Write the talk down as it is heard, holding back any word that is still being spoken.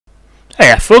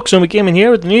Hey folks, I'm gaming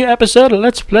here with a new episode of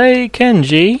Let's Play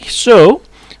Kenshi. So,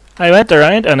 I went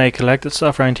around and I collected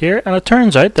stuff around here, and it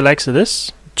turns out the likes of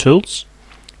this, tools,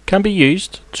 can be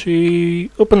used to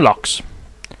open locks,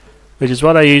 which is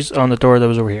what I used on the door that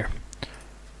was over here.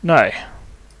 Now,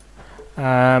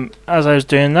 as I was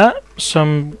doing that,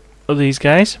 some of these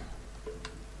guys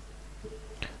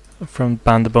from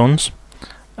Band of Bones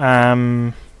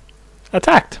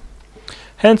attacked.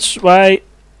 Hence why,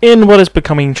 in what is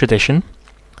becoming tradition,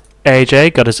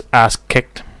 AJ got his ass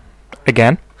kicked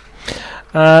again.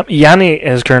 Yanni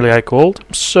is currently out cold,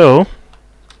 so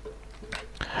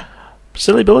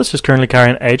Silly Bullets is currently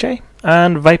carrying AJ,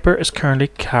 and Viper is currently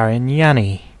carrying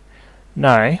Yanni.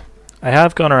 Now, I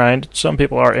have gone around, some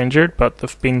people are injured, but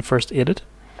they've been first aided.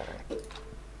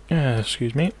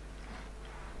 Excuse me.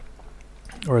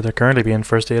 Or they're currently being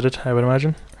first aided, I would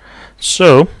imagine.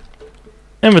 So,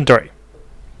 inventory.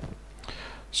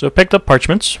 So picked up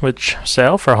parchments, which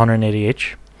sell for 180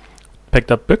 each.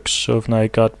 Picked up books, so I've now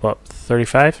got, what,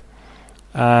 35.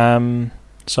 Some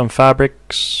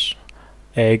fabrics,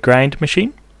 a grind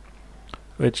machine,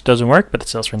 which doesn't work, but it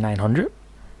sells for 900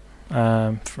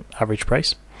 for average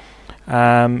price.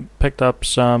 Picked up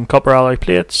some copper alloy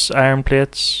plates, iron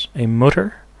plates, a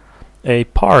motor, a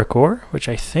power core, which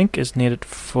I think is needed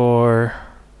for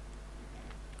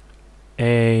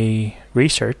a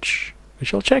research,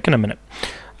 which I'll check in a minute.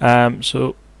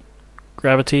 So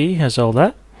Gravity has all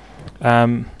that.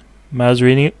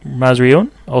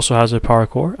 Mazrion also has a power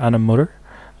core and a motor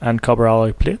and copper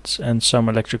alloy plates and some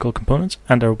electrical components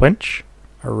and a wrench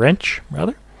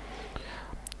rather.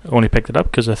 I only picked it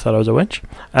up because I thought it was a winch.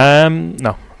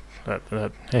 No.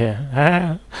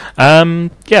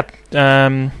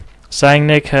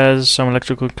 Sangnik has some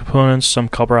electrical components, some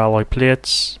copper alloy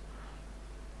plates,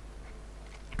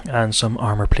 and some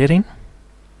armor plating.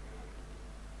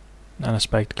 And a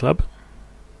spiked club.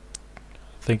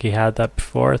 I think he had that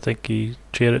before. I think he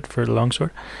traded for the longsword.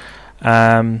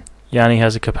 Yanni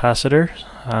has a capacitor,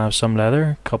 some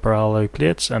leather, copper alloy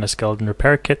plates, and a skeleton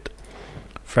repair kit.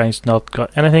 Frank's not got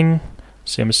anything.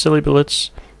 Same as Silly Bullets.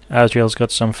 Azrael's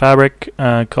got some fabric,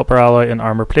 copper alloy, and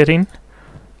armor plating.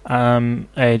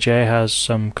 AJ has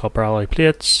some copper alloy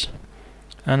plates.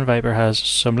 And Viper has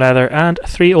some leather and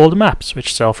 3 old maps,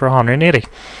 which sell for 180.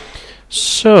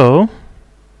 So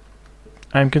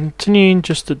I'm continuing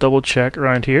just to double check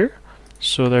around here.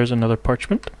 So there's another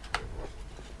parchment.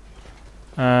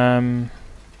 And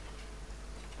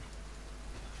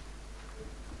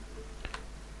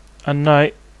now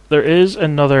there is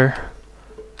another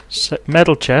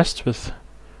metal chest with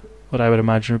what I would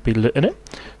imagine would be lit in it.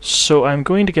 So I'm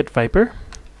going to get Viper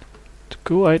to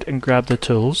go out and grab the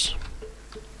tools.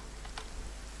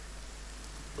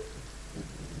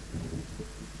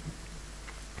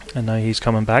 And now he's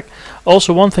coming back.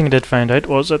 Also, one thing I did find out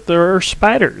was that there are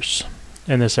spiders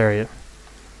in this area.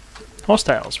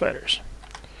 Hostile spiders.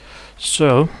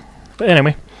 So, but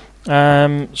anyway.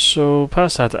 So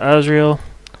pass that to Azrael.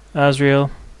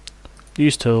 Azrael,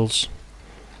 use tools.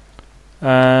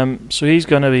 So he's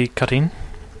going to be cutting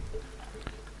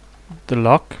the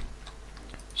lock.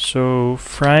 So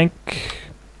Frank,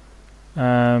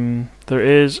 there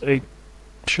is a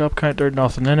shop counter,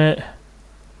 nothing in it.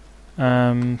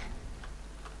 I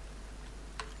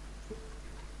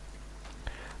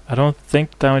don't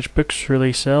think damaged books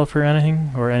really sell for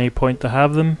anything or any point to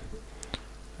have them,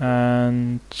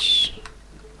 and so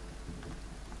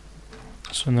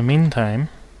in the meantime,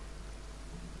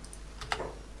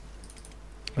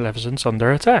 Maleficent's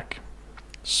under attack.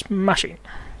 Smashing.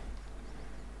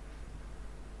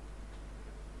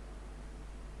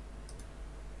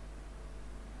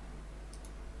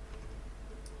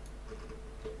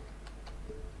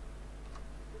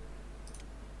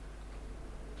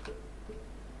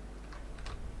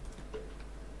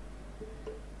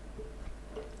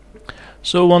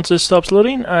 So once this stops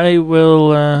loading, I will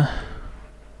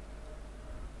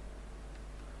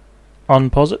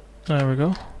unpause it. There we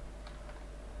go.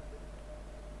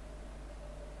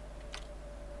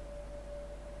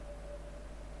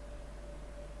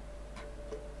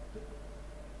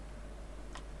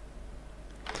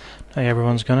 Now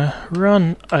everyone's gonna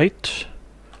run out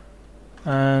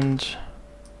and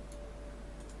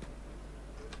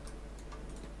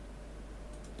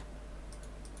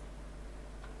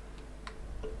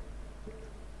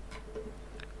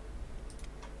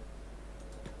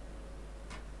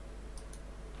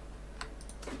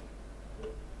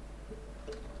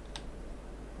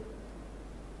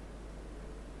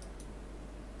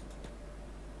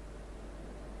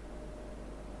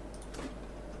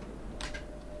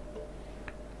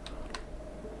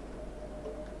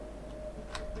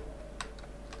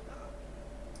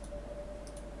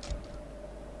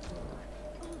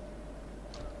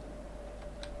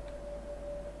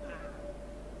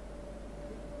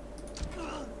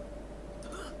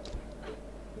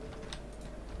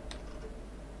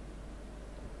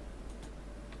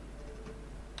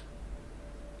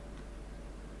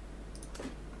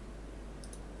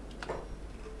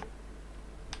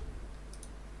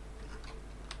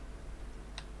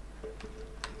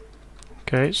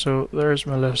Okay, so there's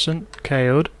Maleficent,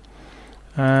 KO'd.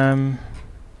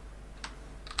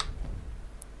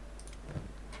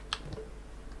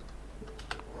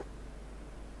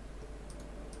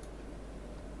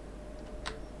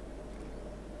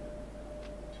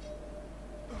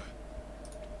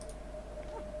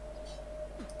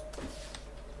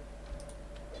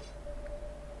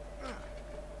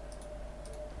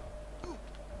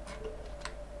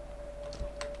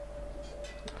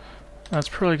 That's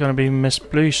probably going to be Miss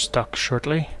Blue stuck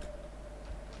shortly.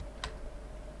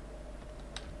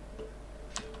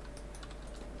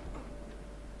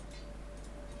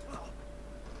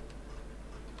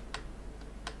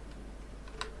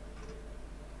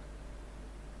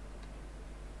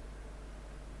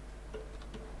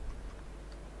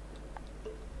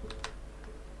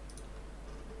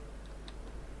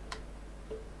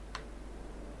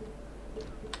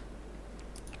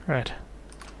 Right.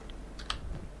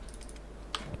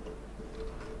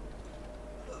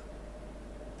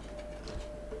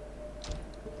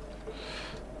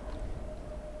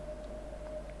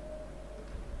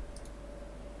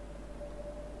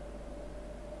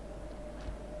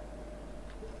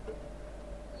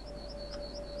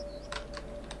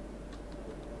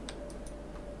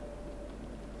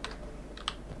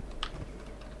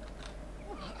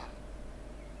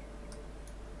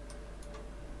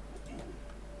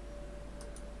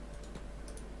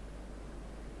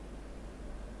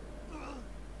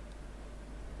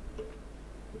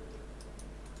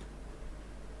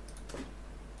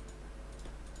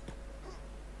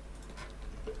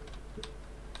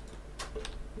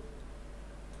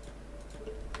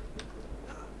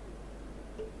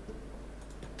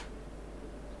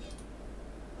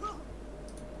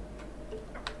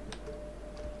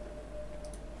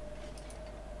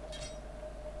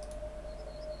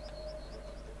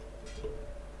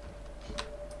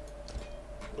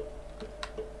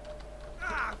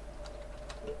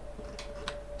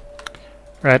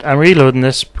 Right, I'm reloading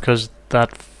this because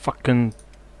that fucking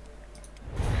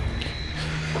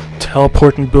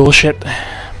teleporting bullshit.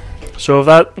 So if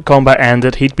that combat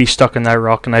ended, he'd be stuck in that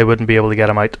rock and I wouldn't be able to get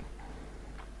him out.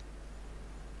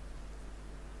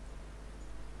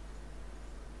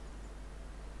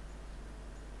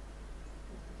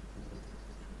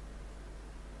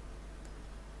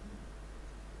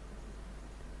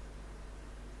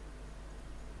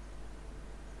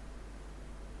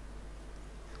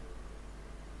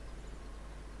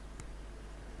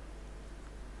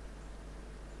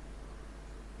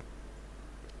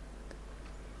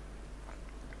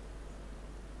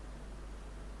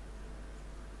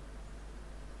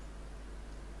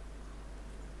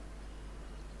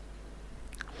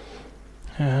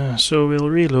 So we'll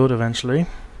reload eventually.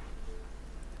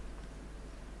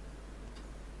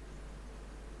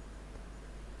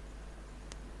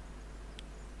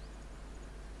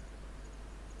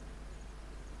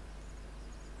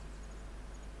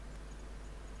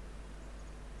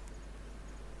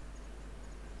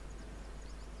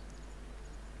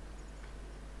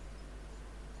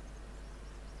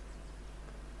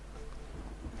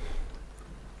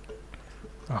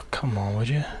 Oh, come on, would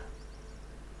you?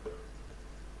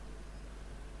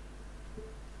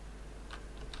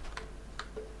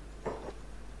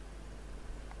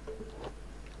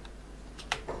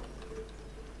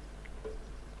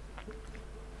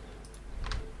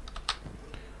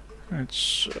 Right,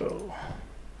 so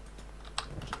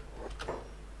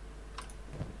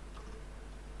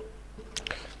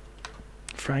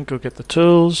Frank, go get the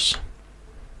tools.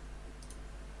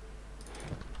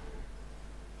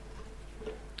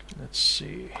 Let's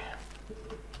see.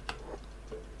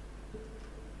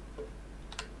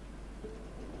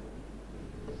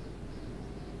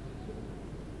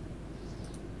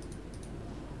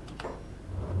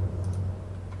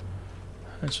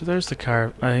 And so there's the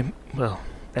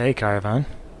a caravan.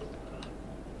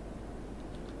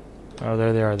 Oh,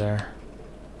 there they are there.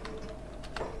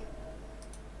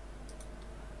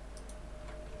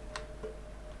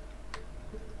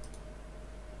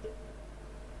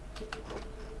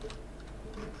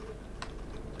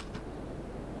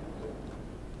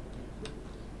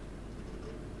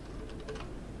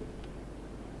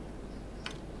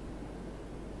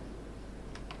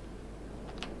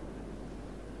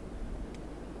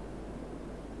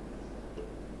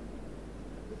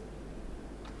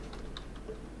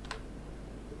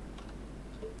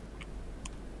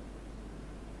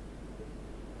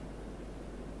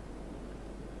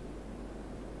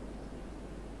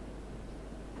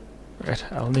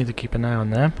 Right, I'll need to keep an eye on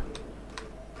them.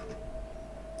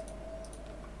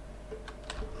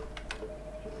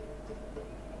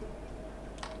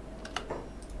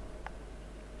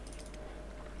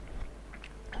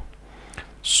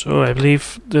 So I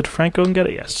believe, did Frank go and get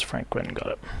it? Yes, Frank went and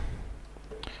got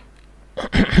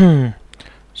it.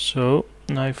 So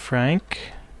now Frank,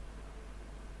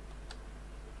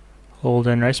 hold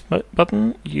in right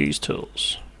button, use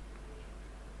tools.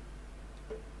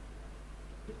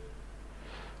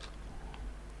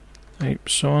 Right,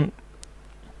 so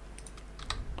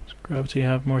does Gravity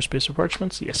have more space for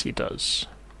parchments? Yes, he does.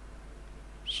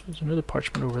 So there's another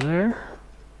parchment over there.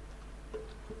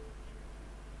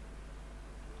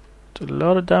 It's a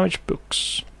lot of damaged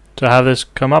books. To have this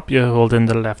come up, you hold in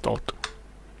the left alt.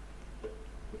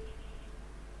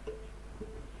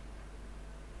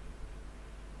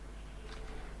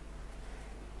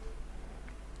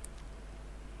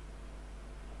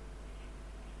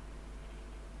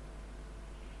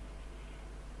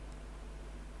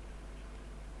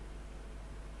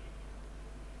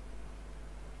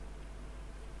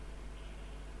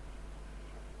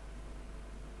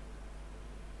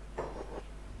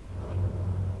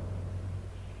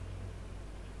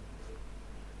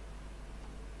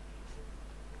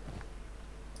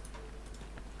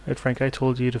 Right, Frank, I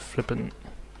told you to flip it.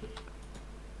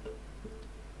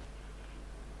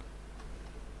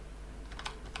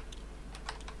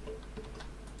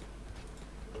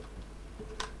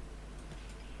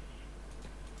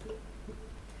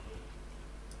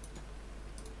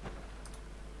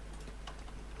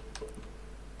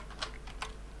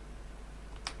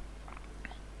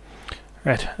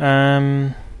 Right,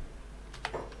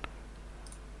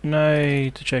 now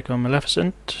to check on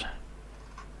Maleficent.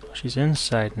 She's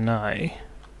inside now.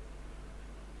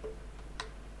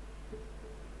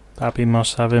 Pappy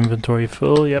must have inventory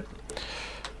full, yep.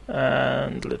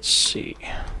 And let's see.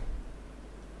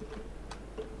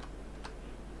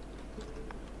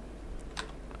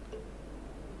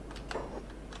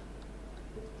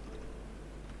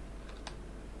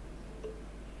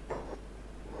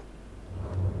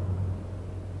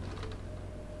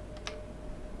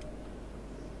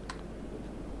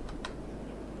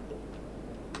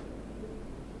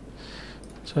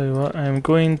 Tell you what, I'm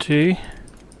going to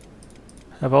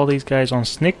have all these guys on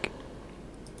Snick,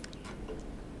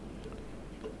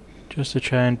 just to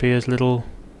try and be as little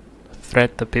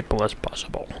threat to people as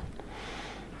possible.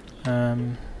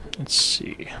 Let's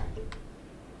see.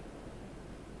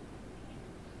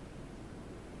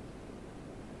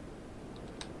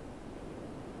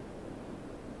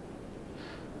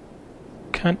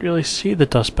 Can't really see the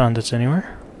dust bandits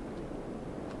anywhere.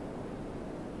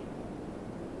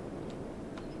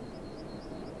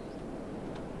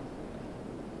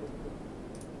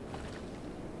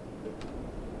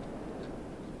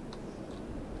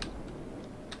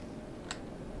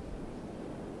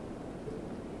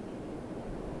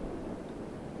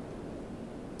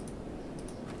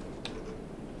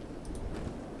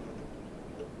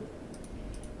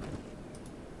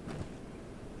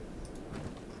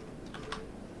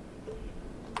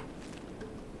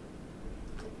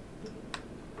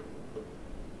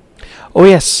 Oh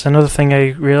yes, another thing I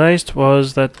realized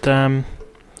was that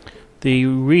the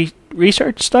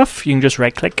research stuff, you can just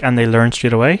right click and they learn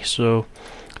straight away. So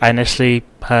I initially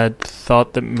had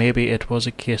thought that maybe it was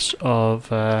a case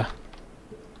of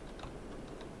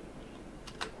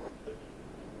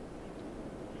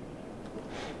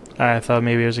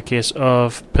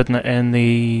putting it in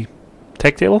the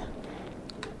tech table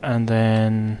and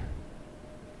then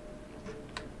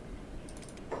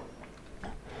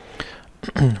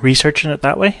researching it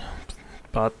that way,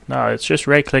 but no, it's just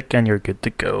right click and you're good to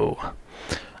go.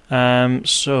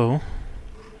 So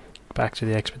back to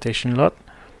the expedition lot.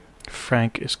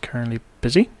 Frank is currently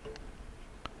busy,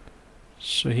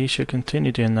 so he should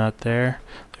continue doing that there.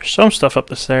 There's some stuff up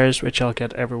the stairs which I'll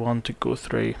get everyone to go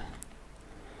through,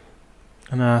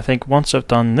 and I think once I've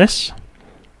done this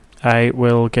I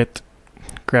will get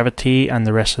Gravity and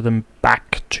the rest of them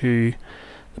back to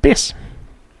the base.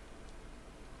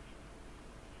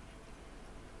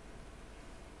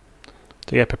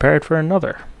 To get prepared for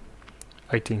another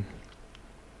fighting.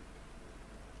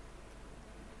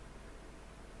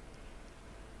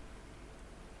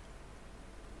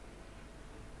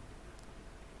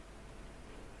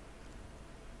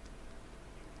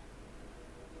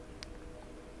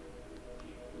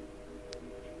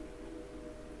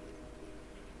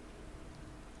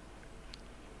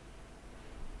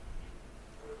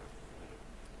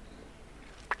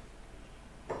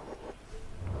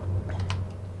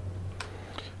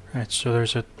 Right, so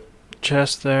there's a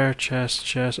chest there,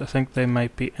 chest. I think they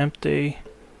might be empty.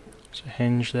 There's a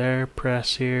hinge there,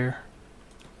 press here.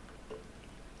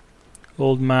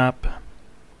 Old map.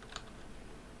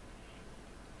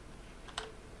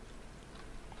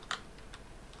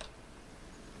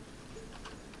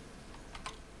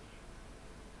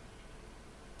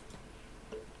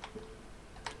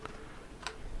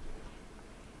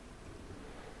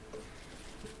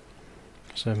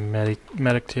 There's a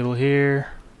medic table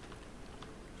here.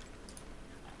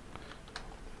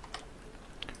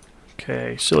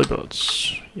 Okay, silly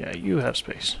boats. Yeah, you have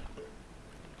space.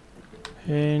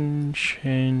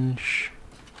 Hinge.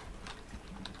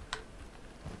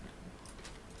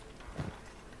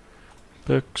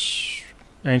 Books.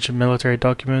 Ancient military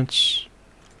documents.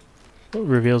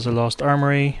 Reveals a lost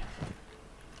armory.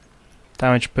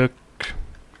 Damaged book.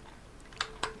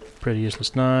 Pretty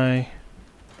useless now.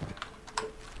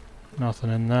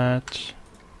 Nothing in that.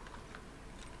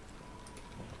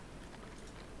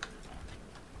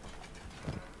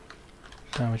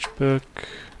 Damaged book.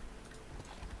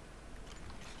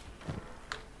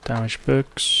 Damaged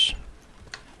books.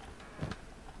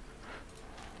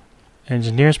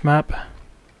 Engineer's map.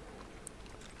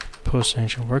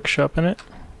 Post-ancient workshop in it.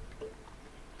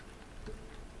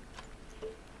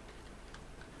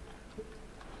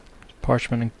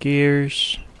 Parchment and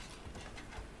gears.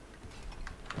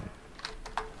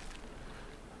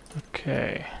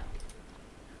 Okay.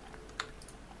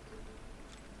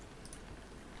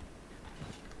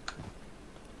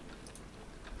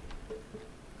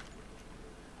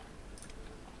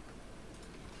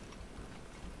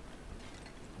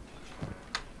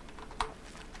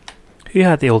 Who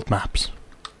had the old maps?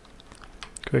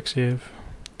 Quick save.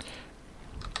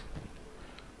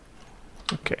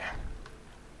 Okay.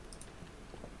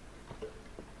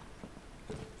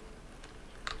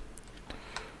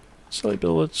 Silly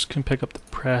billets can pick up the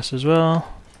press as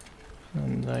well.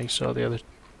 And I saw the other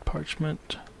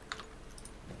parchment.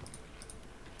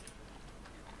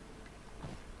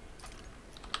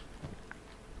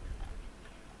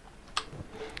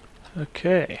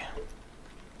 Okay.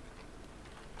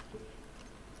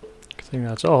 I think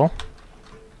that's all.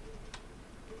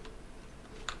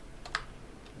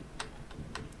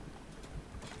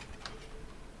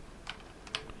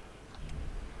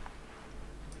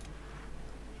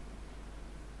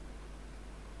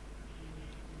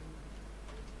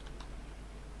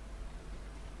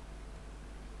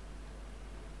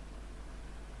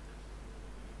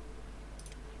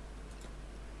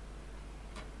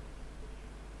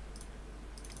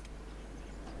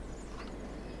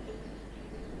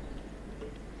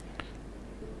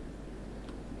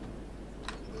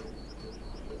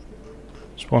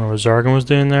 Wonder what Zargan was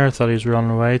doing there. I thought he was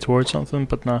running away towards something,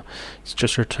 but no, he's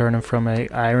just returning from a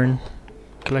iron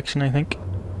collection, I think.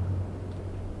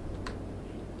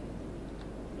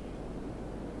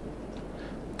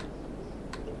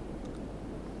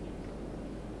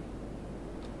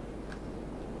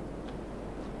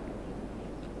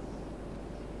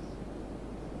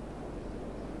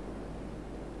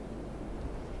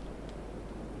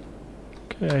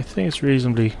 Okay, I think it's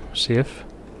reasonably safe.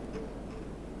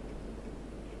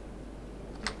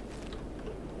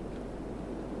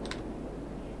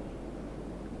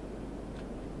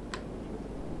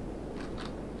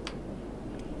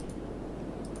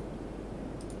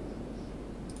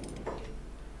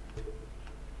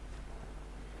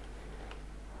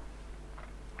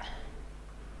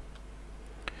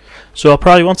 So I'll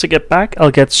probably, once I get back, I'll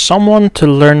get someone to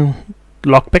learn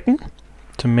lockpicking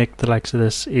to make the likes of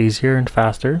this easier and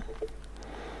faster.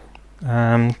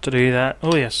 To do that,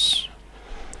 oh yes,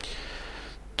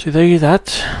 to do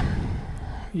that,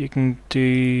 you can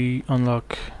do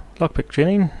unlock lockpick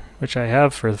training, which I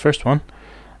have for the first one.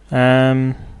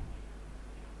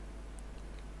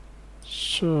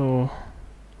 So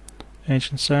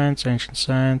ancient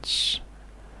science,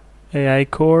 AI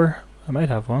core. I might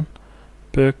have one.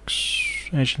 Books,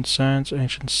 ancient science,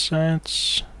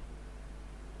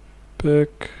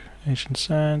 book, ancient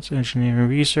science, engineering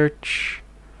research.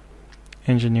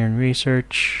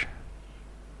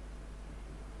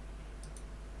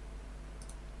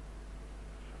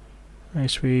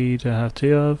 Nice weed I have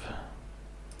two of.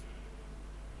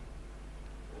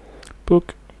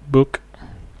 Book,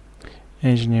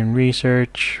 engineering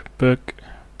research, book,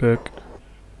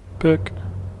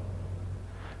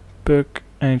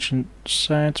 ancient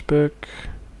science book,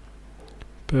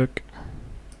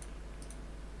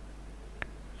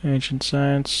 ancient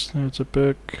science, there's a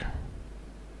book.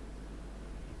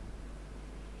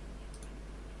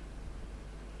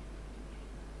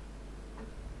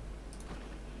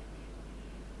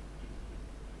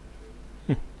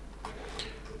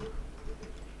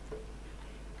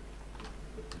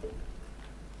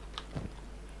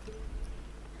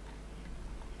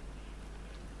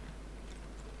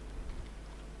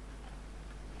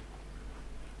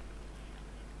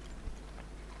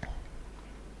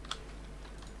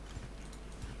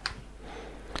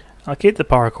 I'll keep the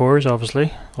power cores,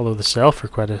 obviously, although they sell for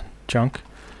quite a chunk.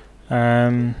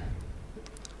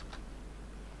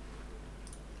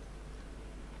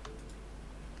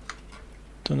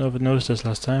 Don't know if I noticed this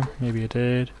last time. Maybe I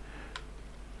did.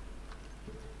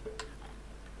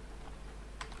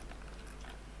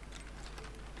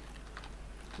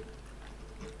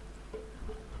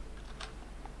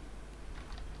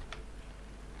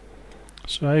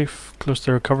 So I've closed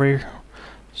the recovery.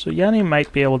 So Yanni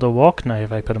might be able to walk now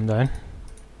if I put him down.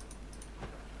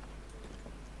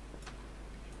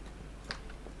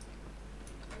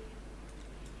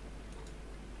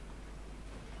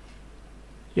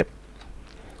 Yep.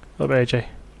 What about AJ?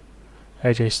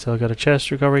 AJ's still got a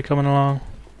chest recovery coming along.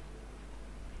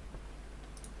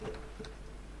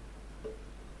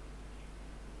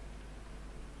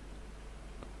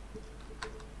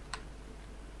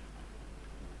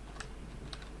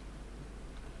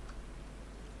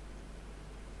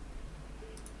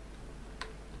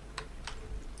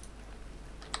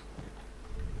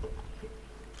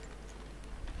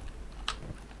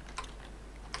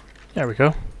 There we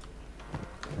go.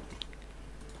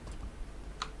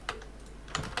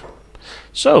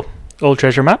 So, old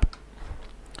treasure map,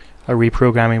 a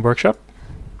reprogramming workshop,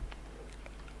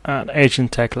 an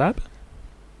ancient tech lab,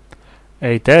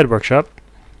 a dead workshop,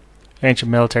 ancient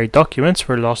military documents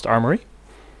for lost armory,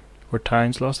 or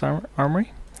town's lost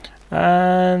armory,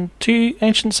 and 2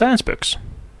 ancient science books.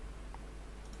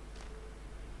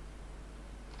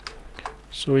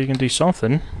 So we can do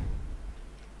something.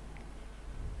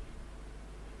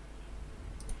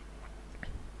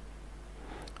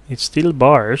 Need steel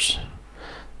bars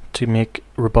to make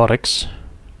robotics.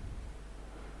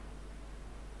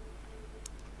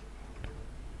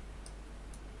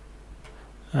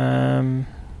 Can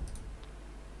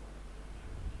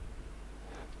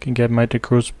get mounted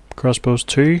crossbows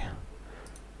too.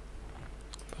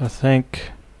 I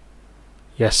think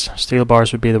yes, steel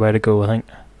bars would be the way to go, I think.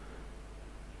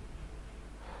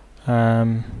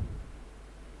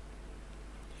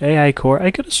 AI core.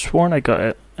 I could have sworn I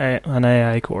got an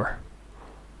AI core.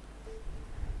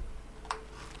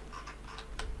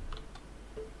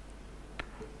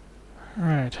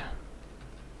 Right.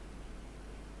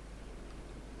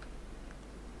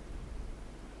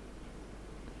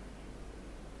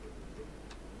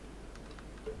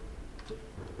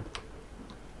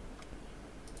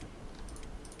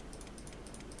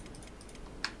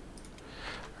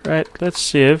 Right, let's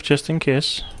save just in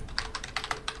case.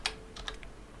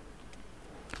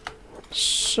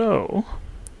 So,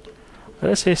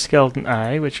 let's say skeleton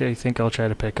eye, which I think I'll try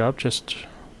to pick up just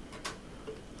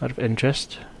out of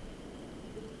interest.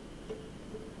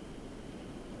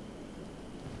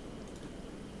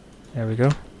 There we go.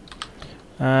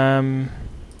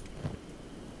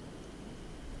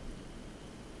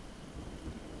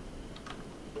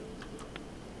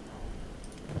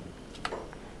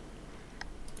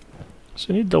 So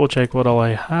I need to double check what all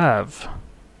I have.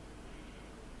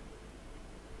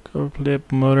 Cover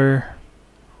plate, motor,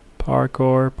 power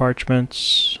core,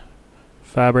 parchments,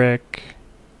 fabric,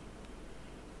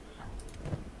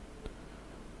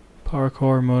 power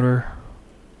core, motor,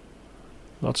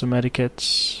 lots of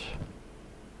medikits,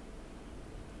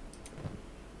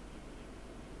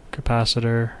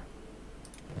 capacitor,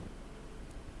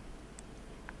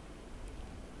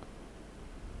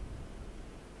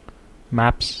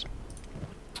 maps,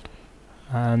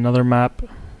 another map,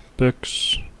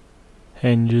 books,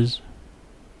 hinges,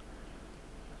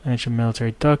 ancient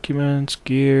military documents,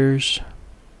 gears,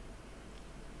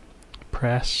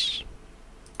 press,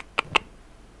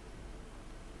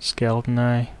 skeleton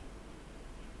eye.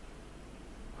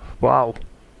 Wow,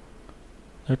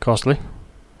 they're costly.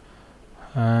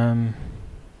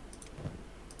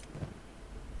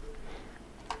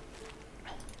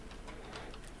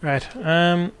 Right,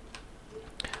 gonna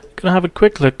have a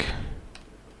quick look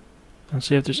and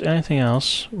see if there's anything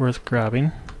else worth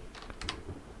grabbing.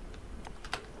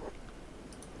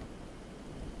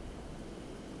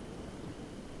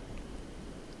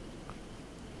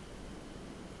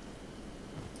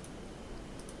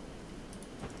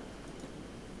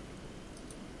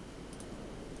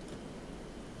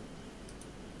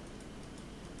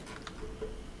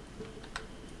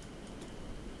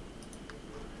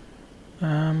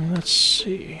 Let's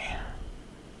see.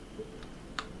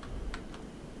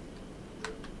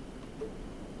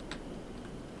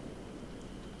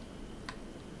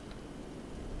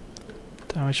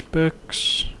 Damaged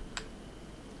books.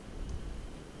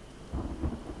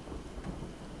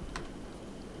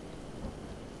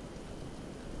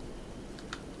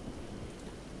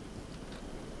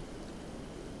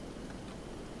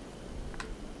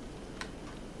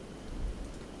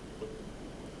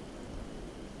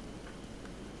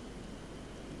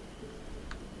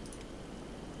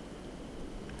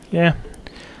 Yeah,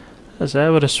 As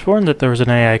I would have sworn that there was an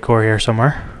AI core here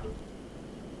somewhere.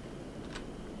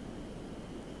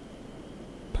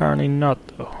 Apparently not,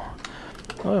 though.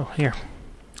 Oh, here.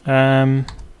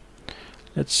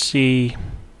 Let's see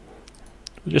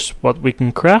just what we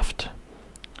can craft.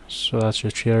 So that's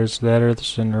your chairs, leather,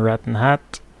 this is a rattan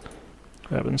hat,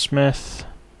 weaponsmith,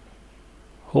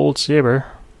 hold saber.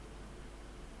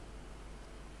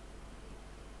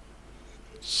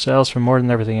 Sells for more than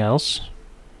everything else.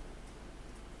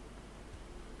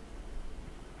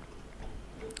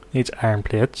 Needs iron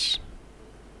plates.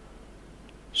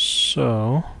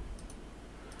 So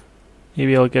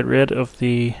maybe I'll get rid of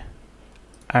the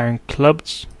iron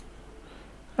clubs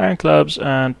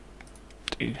and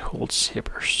the hold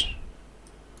sabers.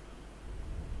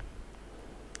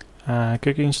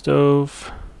 Cooking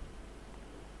stove.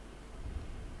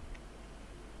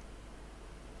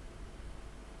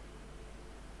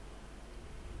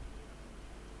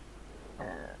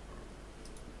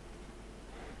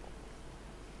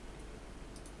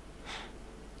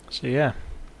 So yeah,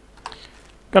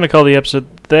 gonna call the episode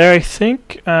there, I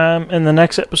think. In the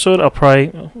next episode I'll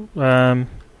probably wow,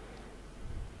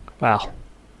 well,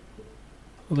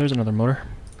 there's another motor.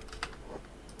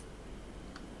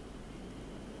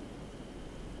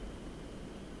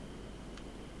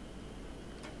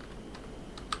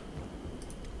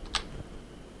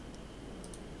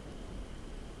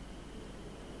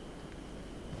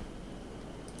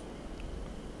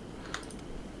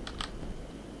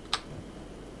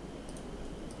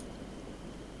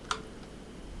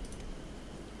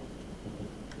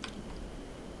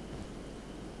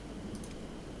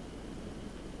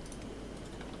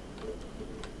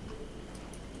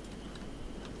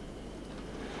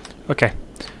 Okay,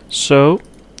 so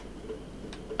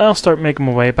I'll start making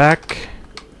my way back,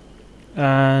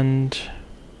 and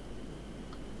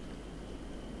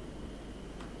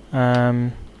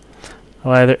I'll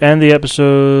either end the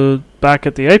episode back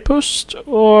at the outpost,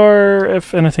 or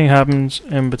if anything happens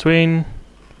in between,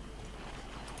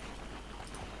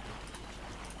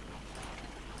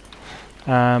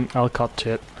 I'll cut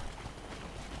to it.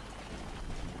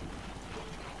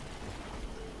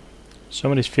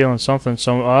 Somebody's feeling something.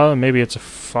 Oh, maybe it's a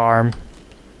farm.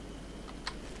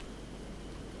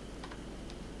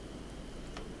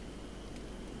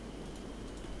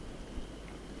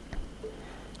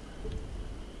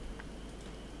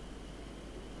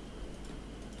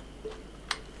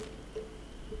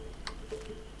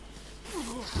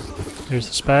 There's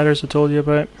the spiders I told you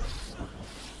about.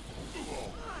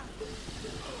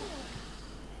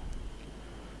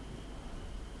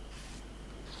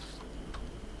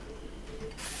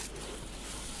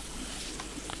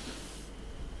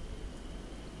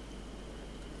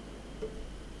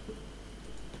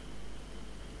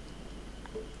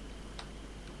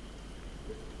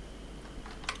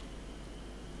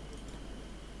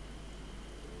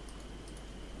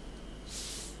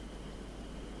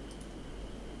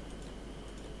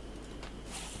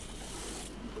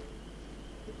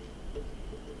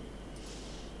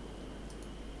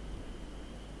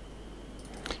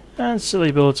 And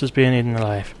silly bullets is being eaten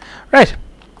alive. Right,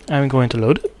 I'm going to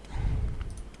load it.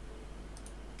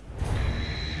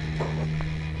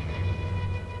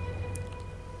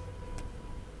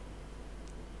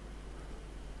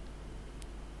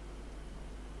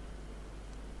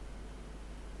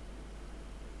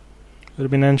 Would have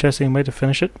been an interesting way to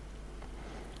finish it.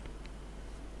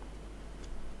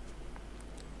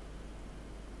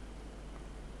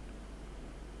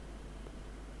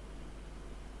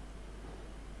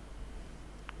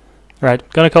 Right,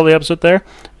 gonna call the episode there.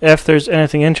 If there's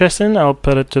anything interesting, I'll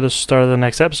put it to the start of the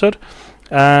next episode.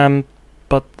 But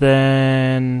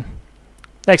then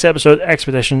next episode,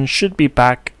 Expedition, should be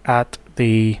back at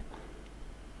the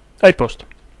outpost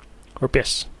or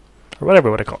base or whatever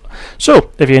you want to call it.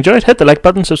 So, if you enjoyed, hit the like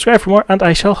button, subscribe for more, and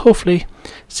I shall hopefully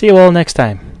see you all next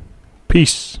time.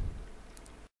 Peace.